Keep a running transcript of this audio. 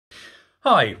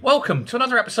Hi, welcome to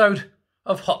another episode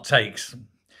of Hot Takes.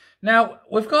 Now,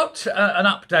 we've got an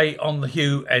update on the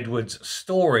Huw Edwards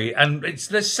story, and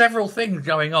there's several things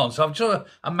going on, so I've sort of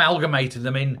amalgamated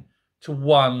them into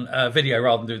one video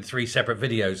rather than doing three separate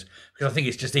videos, because I think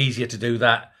it's just easier to do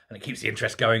that, and it keeps the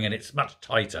interest going, and it's much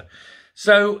tighter.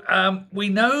 So we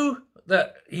know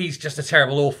that he's just a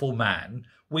terrible, awful man.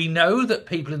 We know that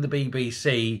people in the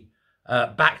BBC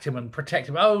backed him and protected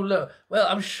him. Oh, look, well,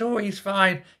 I'm sure he's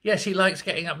fine. Yes, he likes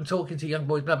getting up and talking to young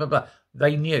boys, blah, blah, blah.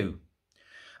 They knew.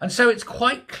 And so it's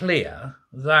quite clear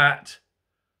that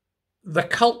the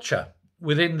culture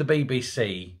within the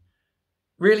BBC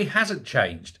really hasn't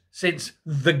changed since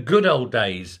the good old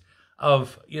days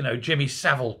of, Jimmy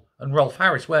Savile and Rolf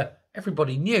Harris, where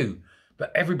everybody knew,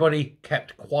 but everybody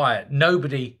kept quiet.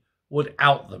 Nobody would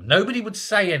out them. Nobody would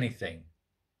say anything.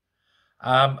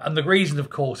 And the reason,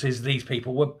 of course, is these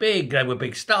people were big. They were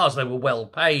big stars. They were well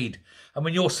paid. And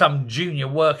when you're some junior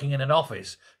working in an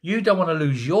office, you don't want to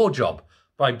lose your job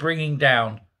by bringing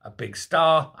down a big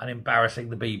star and embarrassing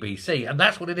the BBC. And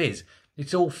that's what it is.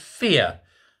 It's all fear.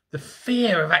 The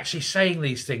fear of actually saying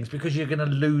these things because you're going to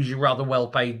lose your rather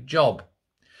well-paid job.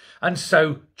 And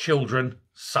so children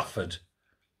suffered.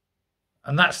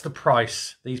 And that's the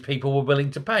price these people were willing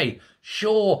to pay.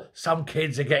 Sure, some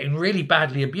kids are getting really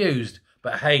badly abused,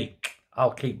 but hey,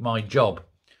 I'll keep my job.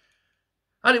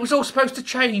 And it was all supposed to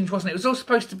change, wasn't it? It was all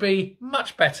supposed to be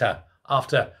much better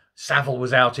after Savile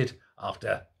was outed,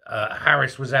 after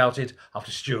Harris was outed,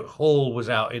 after Stuart Hall was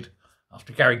outed,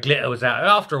 after Gary Glitter was outed,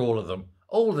 after all of them.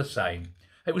 All the same.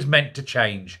 It was meant to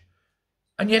change.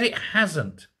 And yet it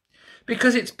hasn't.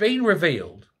 Because it's been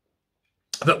revealed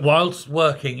that whilst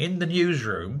working in the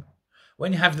newsroom,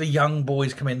 when you have the young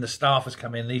boys come in, the staffers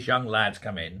come in, these young lads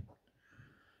come in,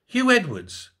 Huw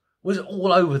Edwards was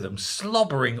all over them,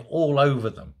 slobbering all over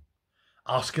them,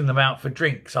 asking them out for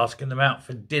drinks, asking them out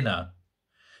for dinner.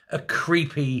 A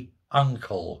creepy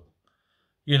uncle,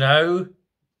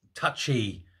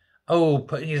 touchy,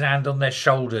 putting his hand on their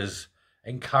shoulders,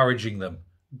 encouraging them,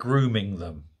 grooming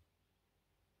them.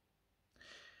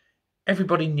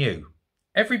 Everybody knew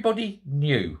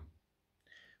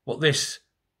what this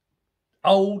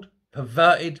old,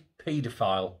 perverted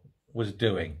paedophile was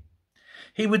doing.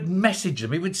 He would message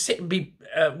them. He would sit and be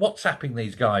WhatsApping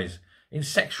these guys in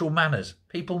sexual manners.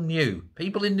 People knew.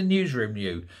 People in the newsroom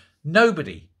knew.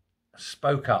 Nobody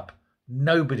spoke up.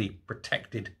 Nobody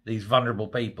protected these vulnerable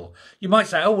people. You might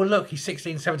say, oh, well, look, he's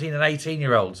 16, 17 and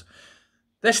 18-year-olds.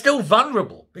 They're still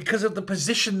vulnerable because of the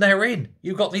position they're in.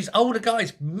 You've got these older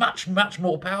guys, much, much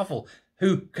more powerful,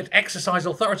 who could exercise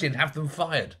authority and have them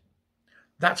fired.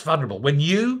 That's vulnerable. When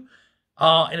you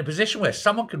are in a position where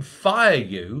someone can fire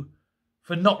you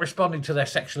for not responding to their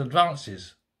sexual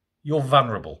advances, you're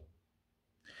vulnerable.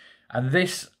 And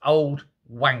this old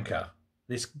wanker,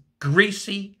 this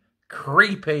greasy,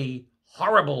 creepy,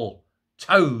 horrible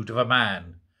toad of a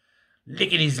man,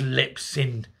 licking his lips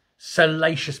in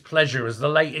salacious pleasure as the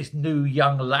latest new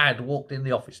young lad walked in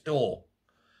the office door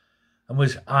and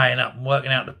was eyeing up and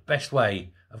working out the best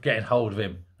way of getting hold of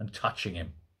him and touching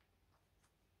him.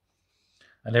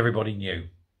 And everybody knew.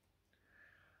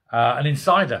 An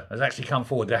insider has actually come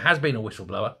forward. There has been a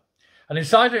whistleblower. An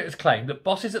insider has claimed that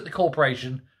bosses at the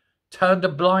corporation turned a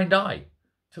blind eye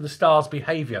to the star's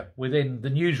behaviour within the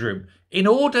newsroom in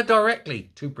order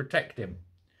directly to protect him.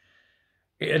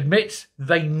 It admits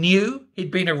they knew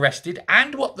he'd been arrested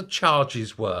and what the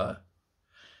charges were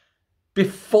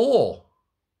before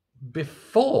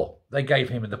they gave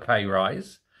him the pay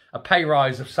rise, a pay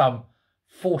rise of some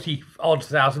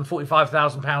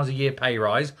 45,000 pounds a year pay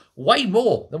rise, way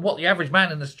more than what the average man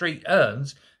in the street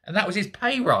earns. And that was his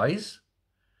pay rise.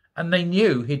 And they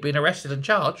knew he'd been arrested and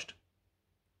charged.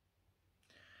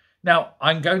 Now,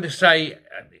 I'm going to say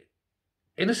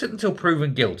innocent until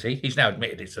proven guilty. He's now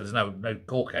admitted it, so there's no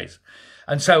court case.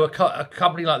 And so a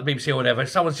company like the BBC or whatever,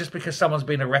 just because someone's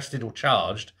been arrested or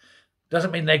charged,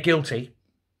 doesn't mean they're guilty.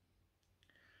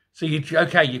 So you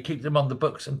keep them on the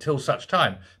books until such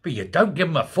time. But you don't give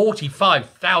them a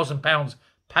 £45,000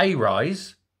 pay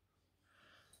rise.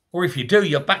 Or if you do,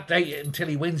 you backdate it until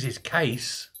he wins his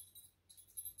case.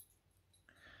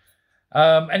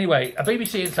 Anyway, a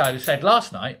BBC insider said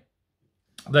last night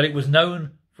that it was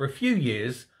known for a few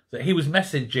years that he was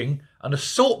messaging an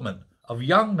assortment of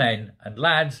young men and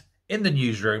lads in the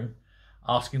newsroom,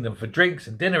 asking them for drinks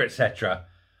and dinner, etc.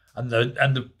 And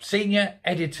the senior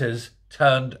editors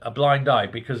turned a blind eye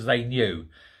because they knew.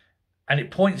 And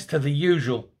it points to the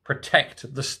usual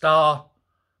protect the star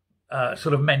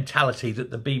sort of mentality that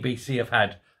the BBC have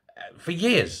had for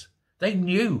years. They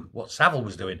knew what Savile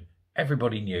was doing.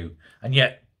 Everybody knew. And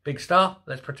yet, big star,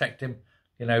 let's protect him.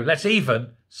 You know, let's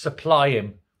even supply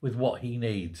him with what he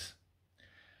needs.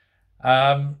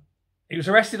 He was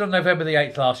arrested on November the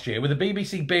 8th last year, with the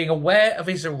BBC being aware of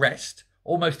his arrest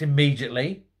almost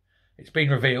immediately. It's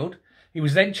been revealed. He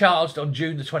was then charged on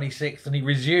June the 26th, and he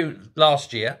resumed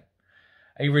last year.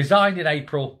 He resigned in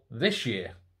April this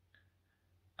year,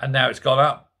 and now it's gone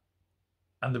up,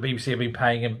 and the BBC have been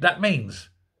paying him. That means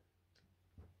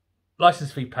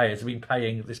licence fee payers have been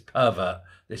paying this pervert,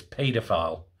 this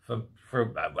paedophile,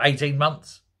 for 18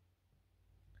 months.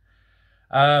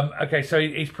 Okay, so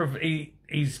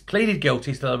he's pleaded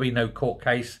guilty, so there'll be no court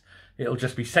case. It'll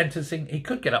just be sentencing. He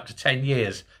could get up to 10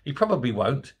 years. He probably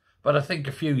won't, but I think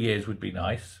a few years would be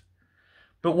nice.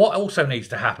 But what also needs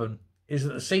to happen is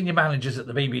that the senior managers at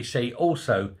the BBC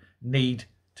also need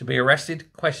to be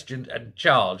arrested, questioned and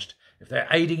charged if they're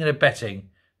aiding and abetting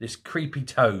this creepy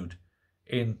toad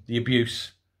in the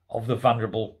abuse of the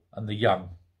vulnerable and the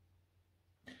young.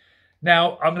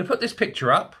 Now, I'm going to put this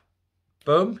picture up.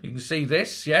 Boom, you can see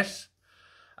this, yes.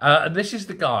 And this is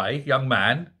the guy, young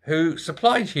man, who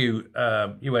supplied Hugh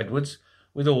Edwards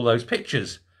with all those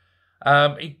pictures.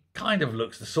 He kind of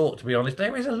looks the sort, to be honest.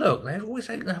 There is a look. They always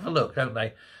say have a look, don't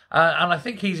they? And I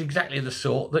think he's exactly the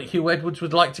sort that Hugh Edwards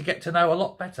would like to get to know a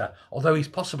lot better, although he's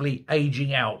possibly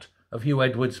aging out of Hugh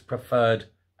Edwards' preferred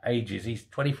ages. He's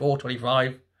 24,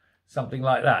 25, something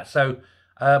like that. So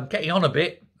getting on a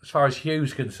bit, as far as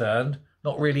Hugh's concerned,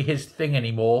 not really his thing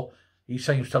anymore. He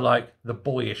seems to like the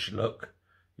boyish look,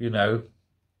 you know.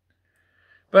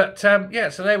 But, yeah,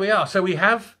 so there we are. So we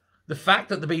have the fact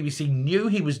that the BBC knew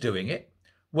he was doing it,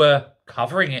 were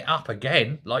covering it up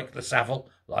again, like the Savile,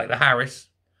 like the Harris.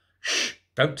 Shh,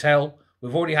 don't tell.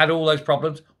 We've already had all those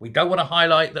problems. We don't want to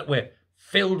highlight that we're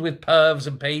filled with pervs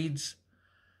and peds,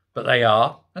 but they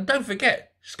are. And don't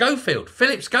forget, Schofield,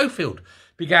 Philip Schofield,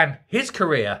 began his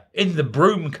career in the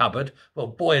broom cupboard. Well,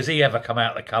 boy, has he ever come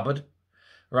out of the cupboard,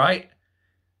 right?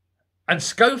 And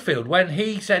Schofield, when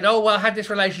he said, oh, well, I had this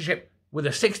relationship with a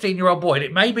 16-year-old boy, and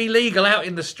it may be legal out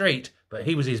in the street, but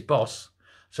he was his boss.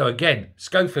 So again,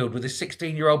 Schofield with his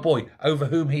 16-year-old boy over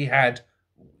whom he had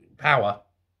power.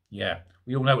 Yeah,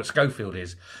 we all know what Schofield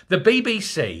is. The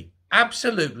BBC,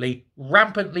 absolutely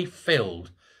rampantly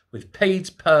filled with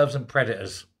peds, pervs and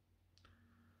predators.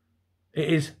 It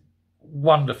is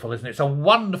wonderful, isn't it? It's a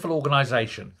wonderful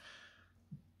organisation.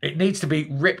 It needs to be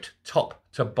ripped top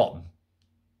to bottom.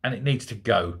 And it needs to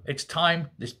go. It's time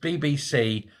this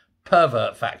BBC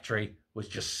pervert factory was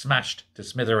just smashed to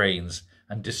smithereens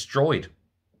and destroyed.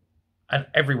 And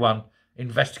everyone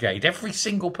investigated. Every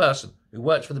single person who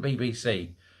works for the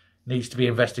BBC needs to be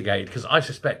investigated, because I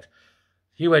suspect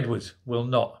Hugh Edwards will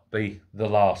not be the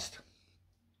last.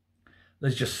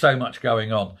 There's just so much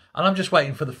going on. And I'm just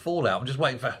waiting for the fallout. I'm just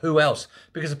waiting for who else.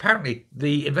 Because apparently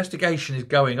the investigation is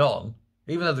going on.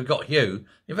 Even though they've got Hugh,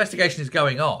 the investigation is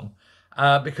going on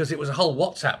because it was a whole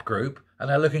WhatsApp group and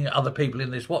they're looking at other people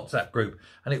in this WhatsApp group.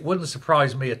 And it wouldn't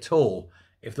surprise me at all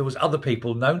if there was other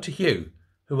people known to Hugh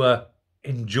who are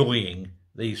enjoying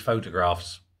these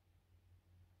photographs.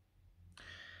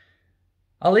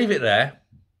 I'll leave it there.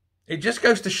 It just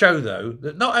goes to show, though,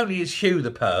 that not only is Hugh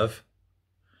the perv,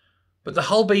 but the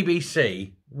whole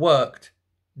BBC worked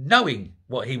knowing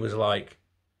what he was like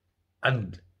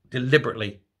and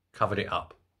deliberately covered it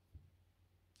up.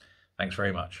 Thanks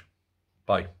very much.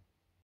 Bye.